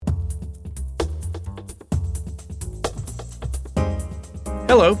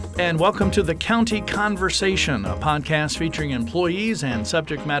Hello, and welcome to the County Conversation, a podcast featuring employees and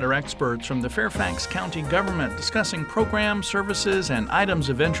subject matter experts from the Fairfax County government discussing programs, services, and items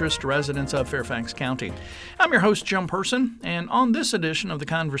of interest to residents of Fairfax County. I'm your host, Jim Person, and on this edition of the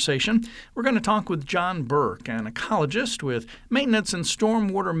Conversation, we're going to talk with John Burke, an ecologist with Maintenance and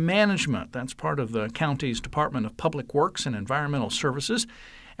Stormwater Management. That's part of the county's Department of Public Works and Environmental Services.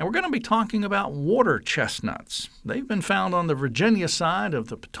 And we're going to be talking about water chestnuts. They've been found on the Virginia side of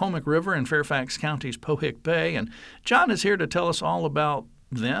the Potomac River in Fairfax County's Pohick Bay. And John is here to tell us all about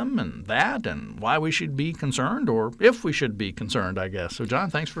them and that and why we should be concerned, or if we should be concerned, I guess. So,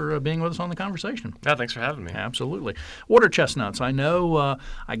 John, thanks for being with us on the conversation. Yeah, thanks for having me. Absolutely. Water chestnuts. I know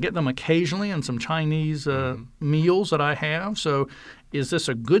I get them occasionally in some Chinese meals that I have. So is this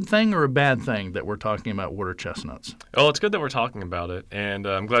a good thing or a bad thing that we're talking about water chestnuts? Well, it's good that we're talking about it, and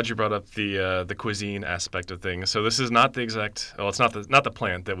I'm glad you brought up the cuisine aspect of things. So this is not the exact. Well, it's not the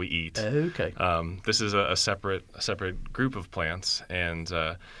plant that we eat. Okay. This is a separate group of plants, and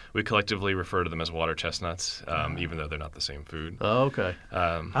we collectively refer to them as water chestnuts, even though they're not the same food. Okay.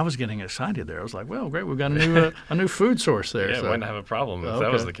 I was getting excited there. I was like, well, great, we've got a new food source there. Yeah, so. wouldn't have a problem if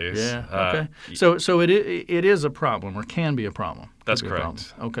that was the case. Yeah. Okay. So it is a problem, or can be a problem. That's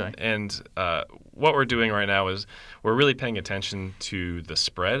correct. Okay. And what we're doing right now is we're really paying attention to the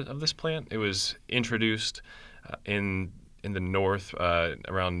spread of this plant. It was introduced in the north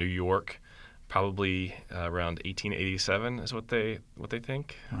around New York, probably around 1887 is what they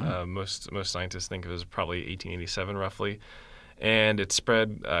think. Wow. Most scientists think it was probably 1887 roughly, and it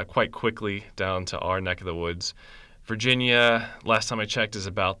spread quite quickly down to our neck of the woods. Virginia, last time I checked, is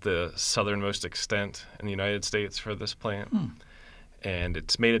about the southernmost extent in the United States for this plant. And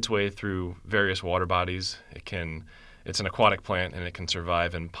it's made its way through various water bodies. It's an aquatic plant, and it can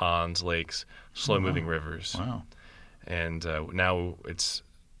survive in ponds, lakes, slow-moving rivers. Wow. And now it's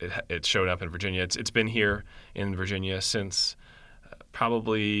shown up in Virginia. It's been here in Virginia since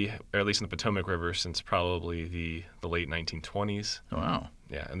probably, or at least in the Potomac River, since probably the late 1920s. Oh, wow.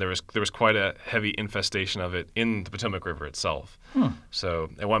 Yeah, and there was quite a heavy infestation of it in the Potomac River itself.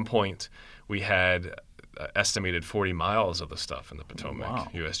 So at one point, we had estimated 40 miles of the stuff in the Potomac. Wow.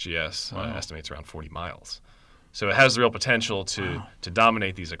 USGS Wow. estimates around 40 miles. So it has the real potential to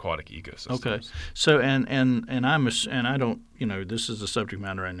dominate these aquatic ecosystems. Okay. So and I don't, this is a subject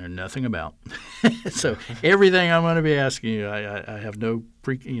matter I know nothing about. So everything I'm going to be asking you, I have no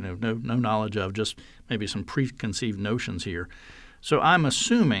knowledge of, just maybe some preconceived notions here. So I'm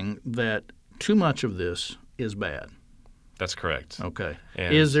assuming that too much of this is bad. That's correct. Okay.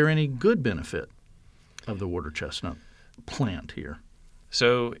 And is there any good benefit of the water chestnut plant here?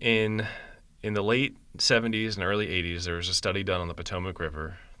 So in the late 70s and early 80s, there was a study done on the Potomac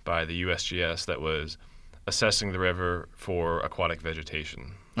River by the USGS that was assessing the river for aquatic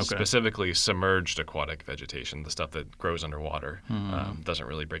vegetation, specifically submerged aquatic vegetation, the stuff that grows underwater, doesn't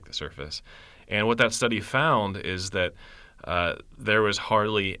really break the surface. And what that study found is that there was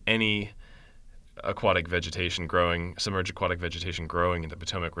hardly any submerged aquatic vegetation growing in the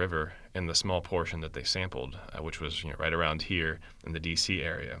Potomac River in the small portion that they sampled, which was right around here in the D.C.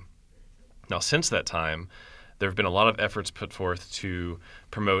 area. Now, since that time, there have been a lot of efforts put forth to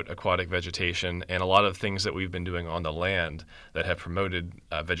promote aquatic vegetation, and a lot of things that we've been doing on the land that have promoted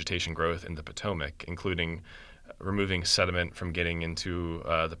vegetation growth in the Potomac, including removing sediment from getting into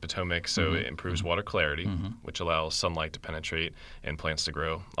the Potomac, so it improves water clarity, which allows sunlight to penetrate and plants to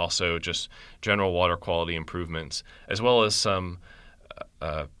grow. Also, just general water quality improvements, as well as some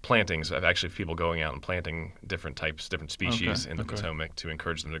plantings of actually people going out and planting different species in the Potomac to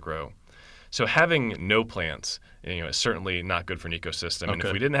encourage them to grow. So having no plants, is certainly not good for an ecosystem. And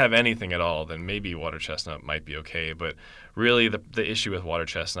if we didn't have anything at all, then maybe water chestnut might be okay. But really, the issue with water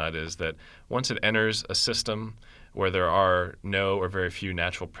chestnut is that once it enters a system where there are no or very few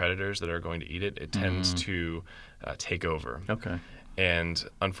natural predators that are going to eat it, it tends to take over. Okay. And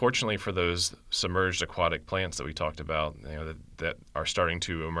unfortunately for those submerged aquatic plants that we talked about, that are starting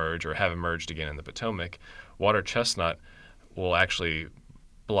to emerge or have emerged again in the Potomac, water chestnut will actually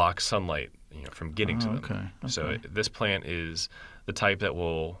block sunlight from getting to them. Okay. So this plant is the type that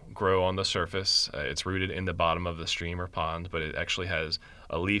will grow on the surface. It's rooted in the bottom of the stream or pond, but it actually has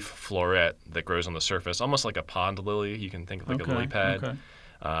a leaf floret that grows on the surface, almost like a pond lily. You can think of like a lily pad. Okay.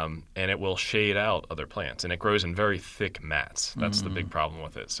 And it will shade out other plants. And it grows in very thick mats. That's the big problem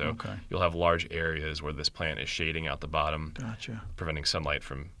with it. So you'll have large areas where this plant is shading out the bottom, preventing sunlight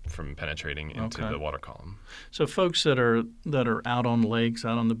from penetrating into the water column. So folks that are out on lakes,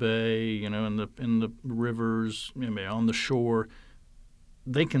 out on the bay, in the rivers, on the shore,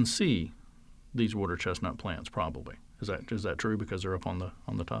 they can see these water chestnut plants probably. Is that true because they're up on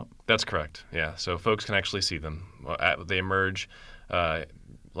the top? That's correct. Yeah. So folks can actually see them. They emerge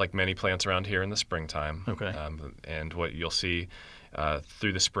like many plants around here in the springtime. Okay. And what you'll see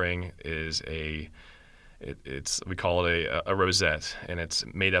through the spring is we call it a rosette, and it's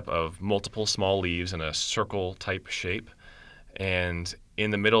made up of multiple small leaves in a circle type shape. And in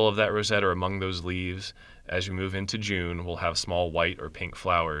the middle of that rosette, or among those leaves, as you move into June, we'll have small white or pink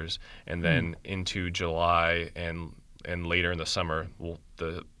flowers, and then into July and later in the summer,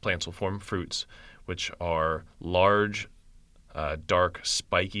 the plants will form fruits, which are large, dark,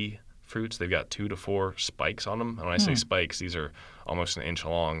 spiky fruits. They've got 2 to 4 spikes on them. And when I say spikes, these are almost an inch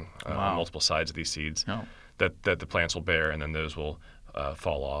long on multiple sides of these seeds that the plants will bear, and then those will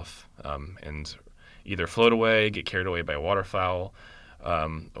fall off and either float away, get carried away by waterfowl,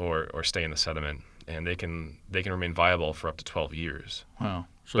 or stay in the sediment. And they can remain viable for up to 12 years. Wow.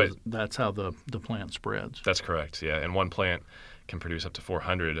 So that's how the plant spreads. That's correct, yeah. And one plant can produce up to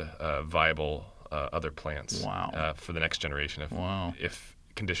 400 viable other plants for the next generation if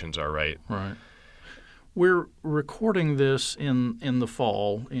conditions are right. Right. We're recording this in the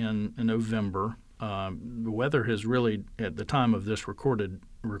fall, in November. The weather has really, at the time of this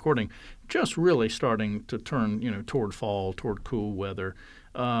recording, just really starting to turn, toward fall, toward cool weather.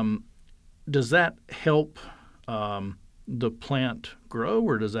 Does that help the plant grow,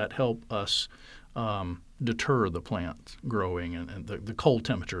 or does that help us deter the plants growing? And the cold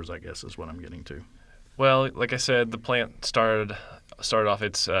temperatures, I guess, is what I'm getting to. Well, like I said, the plant started off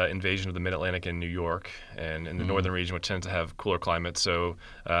its invasion of the Mid-Atlantic in New York and in the northern region, which tends to have cooler climates. So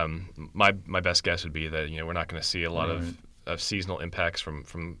my best guess would be that we're not going to see a lot of seasonal impacts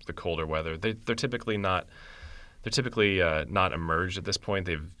from the colder weather. They're typically not. They're typically not emerged at this point.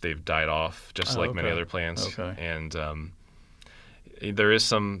 They've died off, just like many other plants. Okay. And there is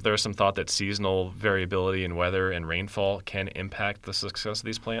some thought that seasonal variability in weather and rainfall can impact the success of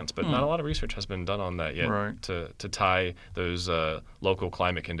these plants, but not a lot of research has been done on that yet to tie those local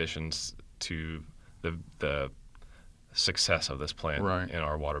climate conditions to the success of this plant in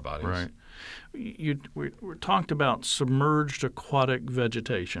our water bodies. Right. We talked about submerged aquatic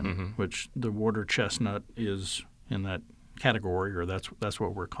vegetation, which the water chestnut is in that category, or that's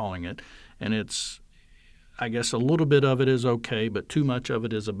what we're calling it. And it's, I guess, a little bit of it is okay, but too much of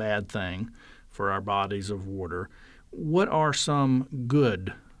it is a bad thing for our bodies of water. What are some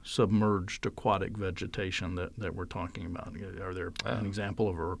good submerged aquatic vegetation that we're talking about? Are there an example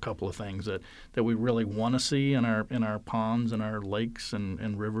of, or a couple of things that we really want to see in our ponds and our lakes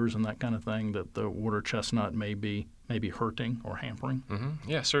and rivers and that kind of thing that the water chestnut may be hurting or hampering? Mm-hmm.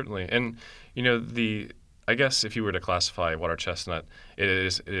 Yeah, certainly. And I guess if you were to classify water chestnut, it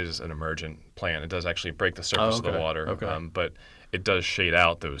is an emergent plant. It does actually break the surface of the water, but it does shade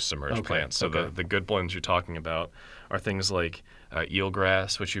out those submerged plants. So the good ones you're talking about are things like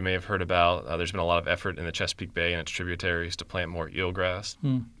eelgrass, which you may have heard about. There's been a lot of effort in the Chesapeake Bay and its tributaries to plant more eelgrass,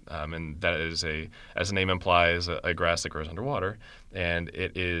 and that is as the name implies, a grass that grows underwater, and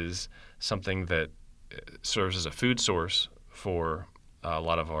it is something that serves as a food source for a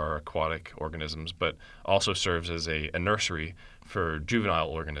lot of our aquatic organisms, but also serves as a nursery for juvenile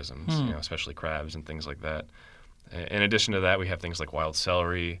organisms, especially crabs and things like that. In addition to that, we have things like wild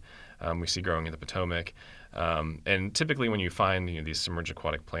celery we see growing in the Potomac. And typically when you find these submerged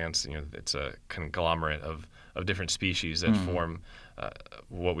aquatic plants, it's a conglomerate of different species that form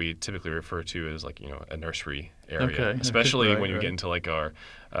what we typically refer to as a nursery area, especially when you get into our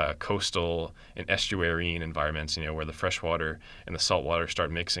coastal and estuarine environments, where the fresh water and the salt water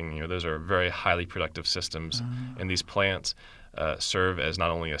start mixing. Those are very highly productive systems, and these plants serve as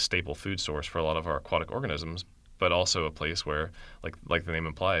not only a staple food source for a lot of our aquatic organisms, but also a place where, like the name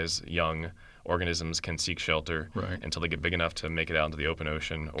implies, young organisms can seek shelter until they get big enough to make it out into the open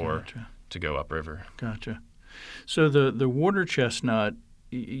ocean or to go upriver. Gotcha. So the water chestnut,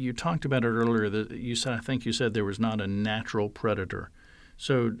 you talked about it earlier. I think you said there was not a natural predator.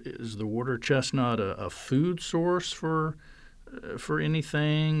 So is the water chestnut a food source for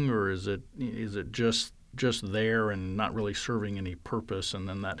anything, or is it just there and not really serving any purpose, and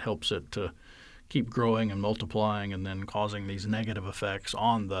then that helps it to keep growing and multiplying and then causing these negative effects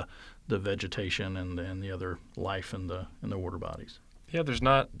on the vegetation and the other life in the water bodies? Yeah, there's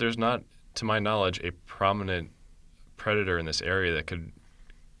not, to my knowledge, a prominent predator in this area that could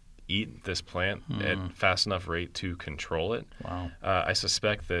eat this plant at fast enough rate to control it. Wow. I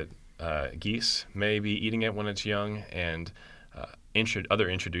suspect that geese may be eating it when it's young, and other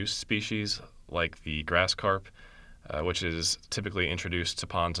introduced species like the grass carp, which is typically introduced to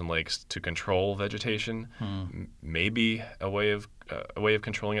ponds and lakes to control vegetation, may be a way of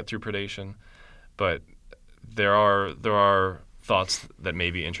controlling it through predation. But there are thoughts that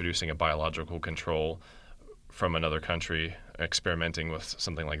maybe introducing a biological control from another country, experimenting with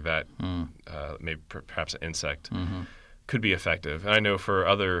something like that, maybe perhaps an insect, could be effective. And I know for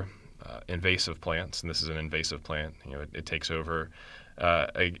other invasive plants, and this is an invasive plant, it takes over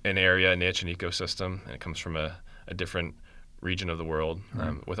an area, a niche, an ecosystem, and it comes from a different region of the world.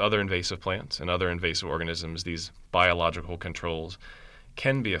 Right. With other invasive plants and other invasive organisms, these biological controls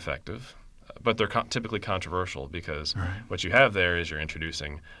can be effective, but they're typically controversial because what you have there is you're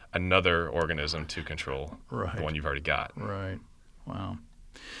introducing another organism to control the one you've already got. Right. Wow.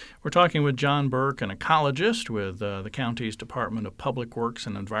 We're talking with John Burke, an ecologist with the county's Department of Public Works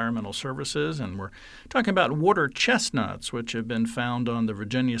and Environmental Services, and we're talking about water chestnuts, which have been found on the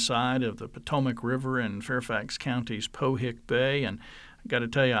Virginia side of the Potomac River in Fairfax County's Pohick Bay. And I got to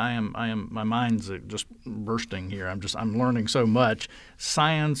tell you, my mind's just bursting here. I'm learning so much.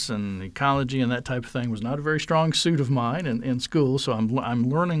 Science and ecology and that type of thing was not a very strong suit of mine in school, so I'm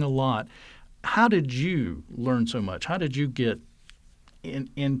learning a lot. How did you learn so much? How did you get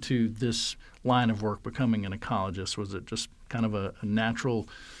into this line of work, becoming an ecologist? Was it just kind of a natural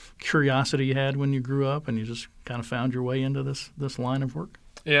curiosity you had when you grew up, and you just kind of found your way into this line of work?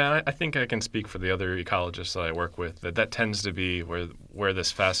 Yeah, I think I can speak for the other ecologists that I work with, that tends to be where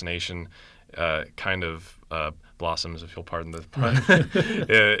this fascination kind of blossoms, if you'll pardon the pun.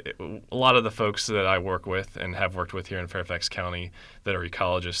 A lot of the folks that I work with and have worked with here in Fairfax County that are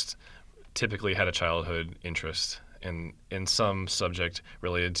ecologists typically had a childhood interest in some subject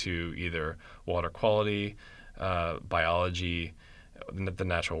related to either water quality, biology, the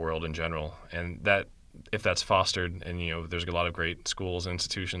natural world in general. And that, if that's fostered, and there's a lot of great schools and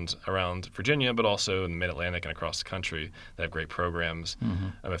institutions around Virginia, but also in the Mid-Atlantic and across the country that have great programs.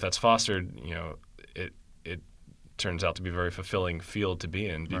 If that's fostered, it turns out to be a very fulfilling field to be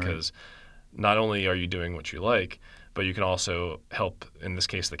in, because not only are you doing what you like, but you can also help, in this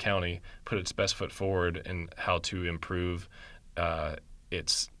case, the county, put its best foot forward in how to improve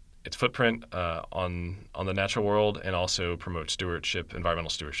its footprint on the natural world, and also promote environmental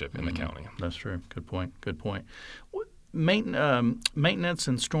stewardship in the county. That's true. Good point. Maintenance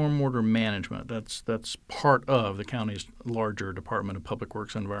and stormwater management, that's part of the county's larger Department of Public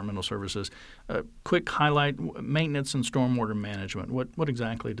Works and Environmental Services. Quick highlight: maintenance and stormwater management. What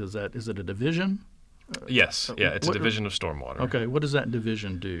exactly does that? Is it a division? Yes. It's a division of stormwater. Okay. What does that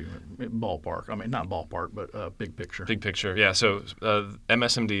division do? Ballpark. I mean, not ballpark, but big picture. Big picture. Yeah. So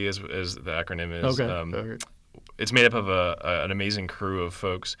MSMD is the acronym is. Okay. It's made up of an amazing crew of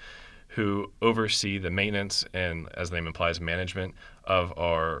folks who oversee the maintenance and, as the name implies, management of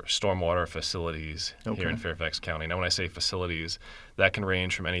our stormwater facilities here in Fairfax County. Now, when I say facilities, that can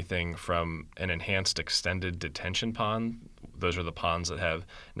range from anything from an enhanced extended detention pond. Those are the ponds that have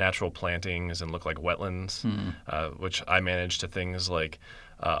natural plantings and look like wetlands, which I manage, to things like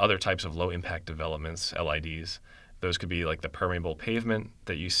other types of low-impact developments, LIDs. Those could be like the permeable pavement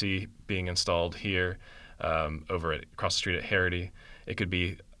that you see being installed here across the street at Harrity. It could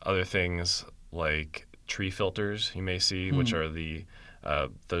be other things like tree filters you may see, which are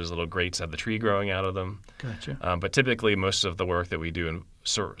those little grates that have the tree growing out of them. Gotcha. But typically, most of the work that we do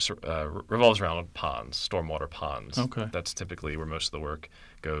revolves around ponds, stormwater ponds. Okay. That's typically where most of the work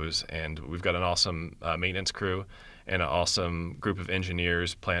goes. And we've got an awesome maintenance crew and an awesome group of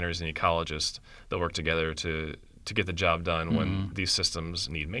engineers, planners, and ecologists that work together to get the job done when these systems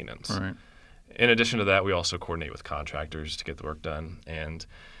need maintenance. Right. In addition to that, we also coordinate with contractors to get the work done. And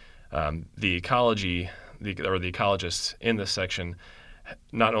the ecologists in this section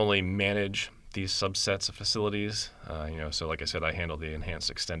not only manage these subsets of facilities, so like I said, I handle the enhanced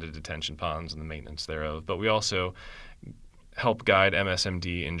extended detention ponds and the maintenance thereof, but we also help guide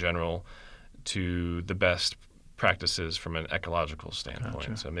MSMD in general to the best practices from an ecological standpoint.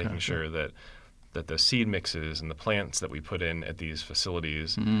 Gotcha. So making sure that the seed mixes and the plants that we put in at these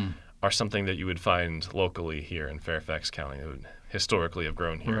facilities are something that you would find locally here in Fairfax County that would historically have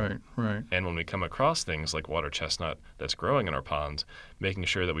grown here. Right. And when we come across things like water chestnut that's growing in our ponds, making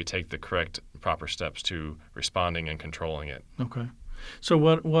sure that we take the correct, proper steps to responding and controlling it. Okay. So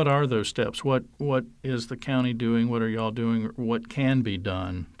what are those steps? What is the county doing? What are y'all doing? What can be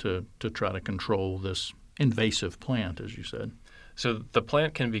done to try to control this invasive plant, as you said? So the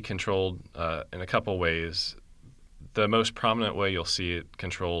plant can be controlled in a couple ways. The most prominent way you'll see it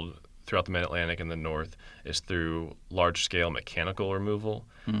controlled throughout the Mid-Atlantic and the North is through large-scale mechanical removal,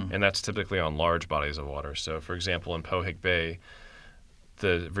 and that's typically on large bodies of water. So, for example, in Pohick Bay,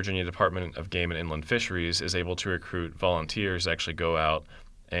 the Virginia Department of Game and Inland Fisheries is able to recruit volunteers to actually go out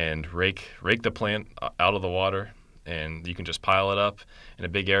and rake the plant out of the water, and you can just pile it up in a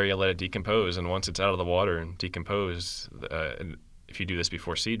big area, let it decompose, and once it's out of the water and decomposed, and if you do this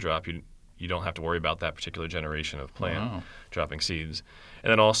before seed drop, you don't have to worry about that particular generation of plant dropping seeds.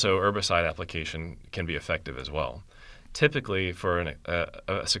 And then also herbicide application can be effective as well. Typically, for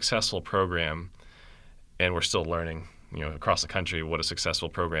a successful program, and we're still learning, across the country what a successful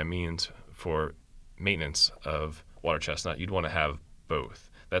program means for maintenance of water chestnut, you'd want to have both.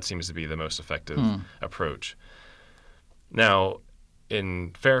 That seems to be the most effective approach. Now,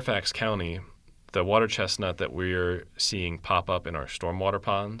 in Fairfax County, the water chestnut that we're seeing pop up in our stormwater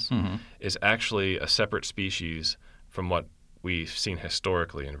ponds is actually a separate species from what we've seen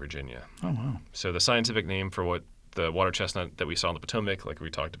historically in Virginia. Oh, wow. So the scientific name for what the water chestnut that we saw in the Potomac, like we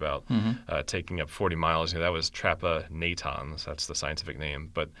talked about, taking up 40 miles, that was Trappa natans. That's the scientific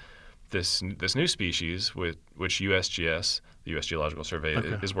name. But this new species, which USGS, the U.S. Geological Survey,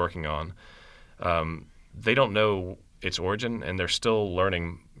 is working on, they don't know its origin, and they're still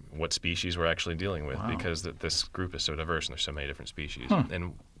learning what species we're actually dealing with because this group is so diverse and there's so many different species.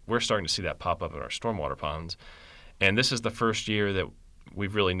 And we're starting to see that pop up in our stormwater ponds. And this is the first year that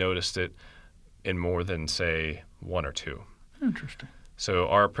we've really noticed it in more than, say, one or two. Interesting. So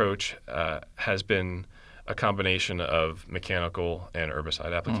our approach has been a combination of mechanical and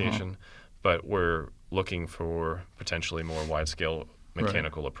herbicide application, but we're looking for potentially more wide-scale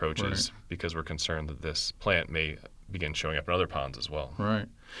mechanical approaches because we're concerned that this plant may begin showing up in other ponds as well. Right.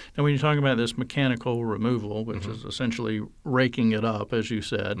 Now, when you talk about this mechanical removal, which is essentially raking it up, as you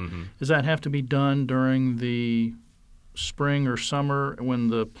said, does that have to be done during the spring or summer when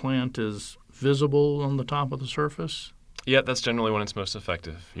the plant is visible on the top of the surface? Yeah, that's generally when it's most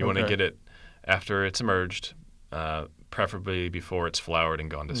effective. You want to get it after it's emerged, preferably before it's flowered and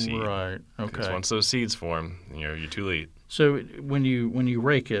gone to seed. Right. Okay. Because once those seeds form, you're too late. So when you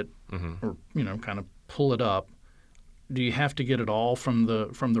rake it, or kind of pull it up, do you have to get it all from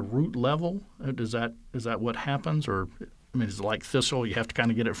the root level? Is that what happens, or is it like thistle? You have to kind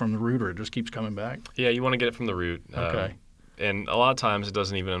of get it from the root, or it just keeps coming back? Yeah, you want to get it from the root. Okay. And a lot of times it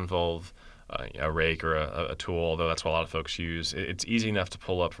doesn't even involve a rake or a tool, although that's what a lot of folks use. It's easy enough to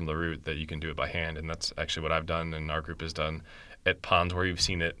pull up from the root that you can do it by hand, and that's actually what I've done and our group has done at ponds where you've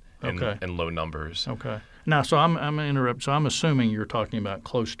seen it in low numbers. Okay. Now, so I'm going to interrupt. So I'm assuming you're talking about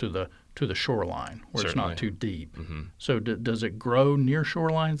close to the shoreline where it's not too deep. So does it grow near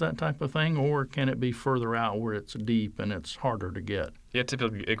shorelines, that type of thing, or can it be further out where it's deep and it's harder to get? Yeah,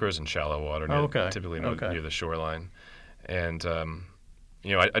 typically it grows in shallow water, typically near the shoreline. And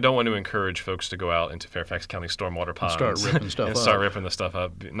I don't want to encourage folks to go out into Fairfax County stormwater ponds and start ripping stuff and up. start ripping the stuff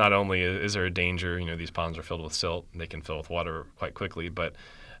up. Not only is there a danger, these ponds are filled with silt and they can fill with water quite quickly, but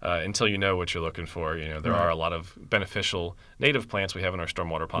until you know what you're looking for, there are a lot of beneficial native plants we have in our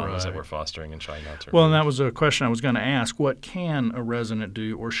stormwater ponds that we're fostering and trying not to. Well, and that was a question I was going to ask. What can a resident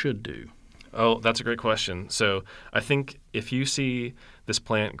do or should do? Oh, that's a great question. So I think if you see this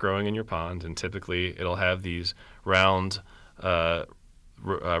plant growing in your pond, and typically it'll have these round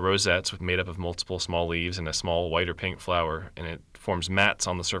rosettes made up of multiple small leaves and a small white or pink flower, and it forms mats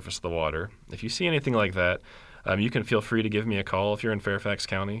on the surface of the water. If you see anything like that, you can feel free to give me a call if you're in Fairfax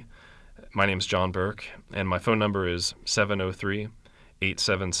County. My name's John Burke, and my phone number is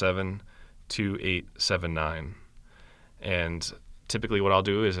 703-877-2879. And typically what I'll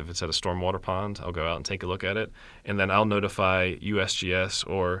do is if it's at a stormwater pond, I'll go out and take a look at it, and then I'll notify USGS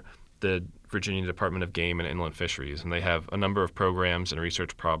or the Virginia Department of Game and Inland Fisheries, and they have a number of programs and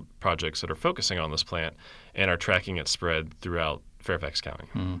research projects that are focusing on this plant and are tracking its spread throughout Fairfax County.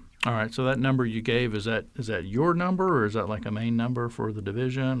 All right, so that number you gave, is that your number, or is that like a main number for the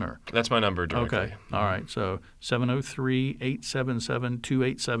division? Or that's my number directly. Okay, all right, so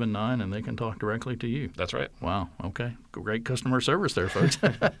 703-877-2879, and they can talk directly to you. That's right. Wow, okay, great customer service there, folks.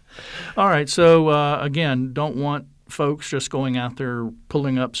 All right, so again, don't want folks just going out there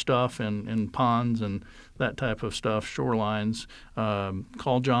pulling up stuff in ponds and that type of stuff, shorelines.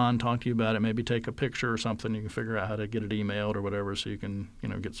 Call John, talk to you about it, maybe take a picture or something. You can figure out how to get it emailed or whatever so you can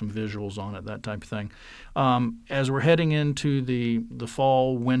get some visuals on it, that type of thing. As we're heading into the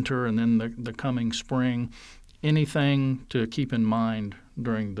fall, winter, and then the coming spring, anything to keep in mind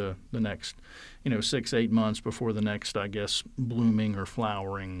during the next 6-8 months before the next, I guess, blooming or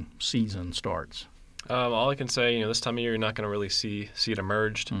flowering season starts? All I can say, this time of year, you're not going to really see it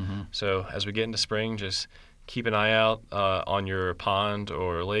emerged. So as we get into spring, just keep an eye out on your pond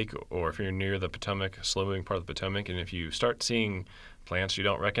or lake, or if you're near the Potomac, slow-moving part of the Potomac, and if you start seeing plants you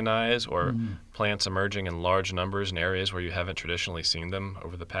don't recognize or plants emerging in large numbers in areas where you haven't traditionally seen them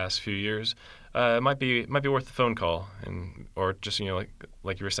over the past few years, it might be worth a phone call, or just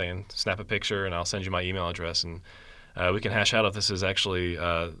like you were saying, snap a picture, and I'll send you my email address, and we can hash out if this is actually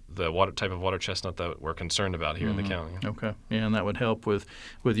the type of water chestnut that we're concerned about here in the county. Okay. Yeah, and that would help with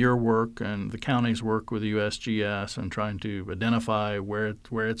your work and the county's work with the USGS and trying to identify where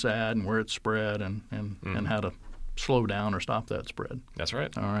it's at and where it's spread and how to slow down or stop that spread. That's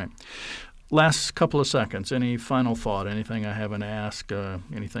right. All right. Last couple of seconds. Any final thought? Anything I haven't asked?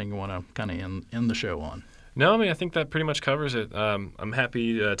 Anything you want to kind of end the show on? No, I mean, I think that pretty much covers it. I'm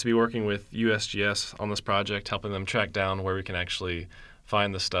happy to be working with USGS on this project, helping them track down where we can actually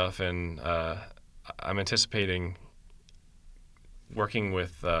find the stuff. And I'm anticipating working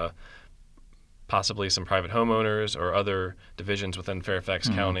with possibly some private homeowners or other divisions within Fairfax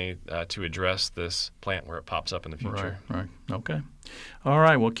County to address this plant where it pops up in the future. Right. Okay. All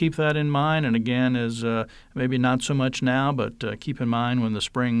right. Well, keep that in mind. And again, is maybe not so much now, but keep in mind when the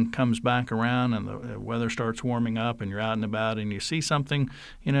spring comes back around and the weather starts warming up and you're out and about and you see something,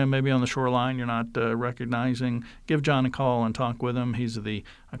 maybe on the shoreline you're not recognizing, give John a call and talk with him. He's an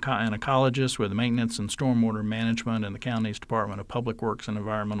ecologist with Maintenance and Stormwater Management in the county's Department of Public Works and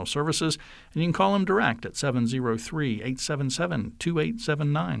Environmental Services. And you can call him direct at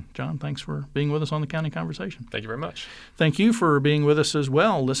 703-877-2879. John, thanks for being with us on the County Conversation. Thank you very much. Thank you for being with us as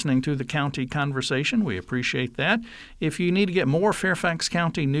well, listening to the County Conversation. We appreciate that. If you need to get more Fairfax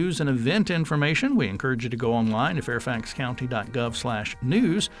County news and event information, we encourage you to go online to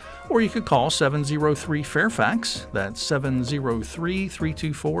fairfaxcounty.gov/news, or you could call 703-FAIRFAX. That's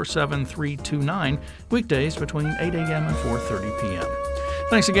 703-324-7329, weekdays between 8 a.m. and 4:30 p.m.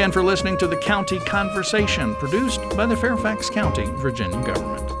 Thanks again for listening to the County Conversation, produced by the Fairfax County, Virginia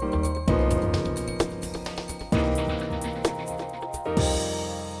government.